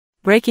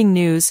Breaking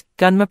news,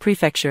 Gunma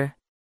Prefecture.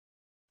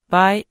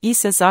 By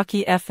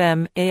Isesaki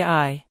FM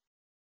AI.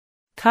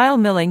 Kyle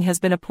Milling has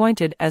been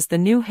appointed as the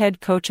new head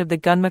coach of the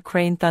Gunma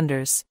Crane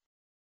Thunders.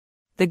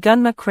 The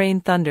Gunma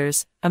Crane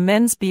Thunders, a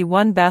men's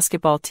B1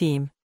 basketball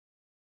team,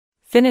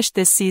 finished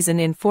this season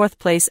in 4th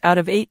place out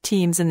of 8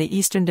 teams in the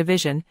Eastern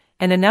Division,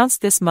 and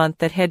announced this month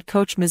that head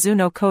coach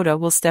Mizuno Kota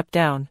will step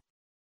down.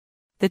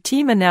 The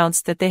team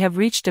announced that they have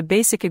reached a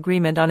basic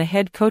agreement on a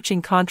head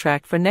coaching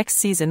contract for next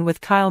season with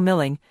Kyle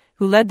Milling,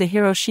 who led the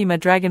Hiroshima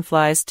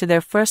Dragonflies to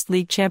their first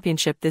league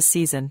championship this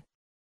season.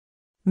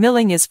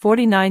 Milling is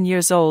 49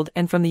 years old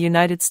and from the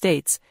United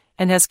States,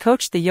 and has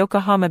coached the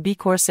Yokohama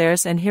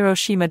B-Corsairs and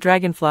Hiroshima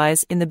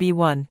Dragonflies in the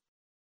B1,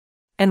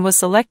 and was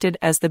selected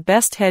as the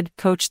best head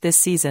coach this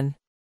season.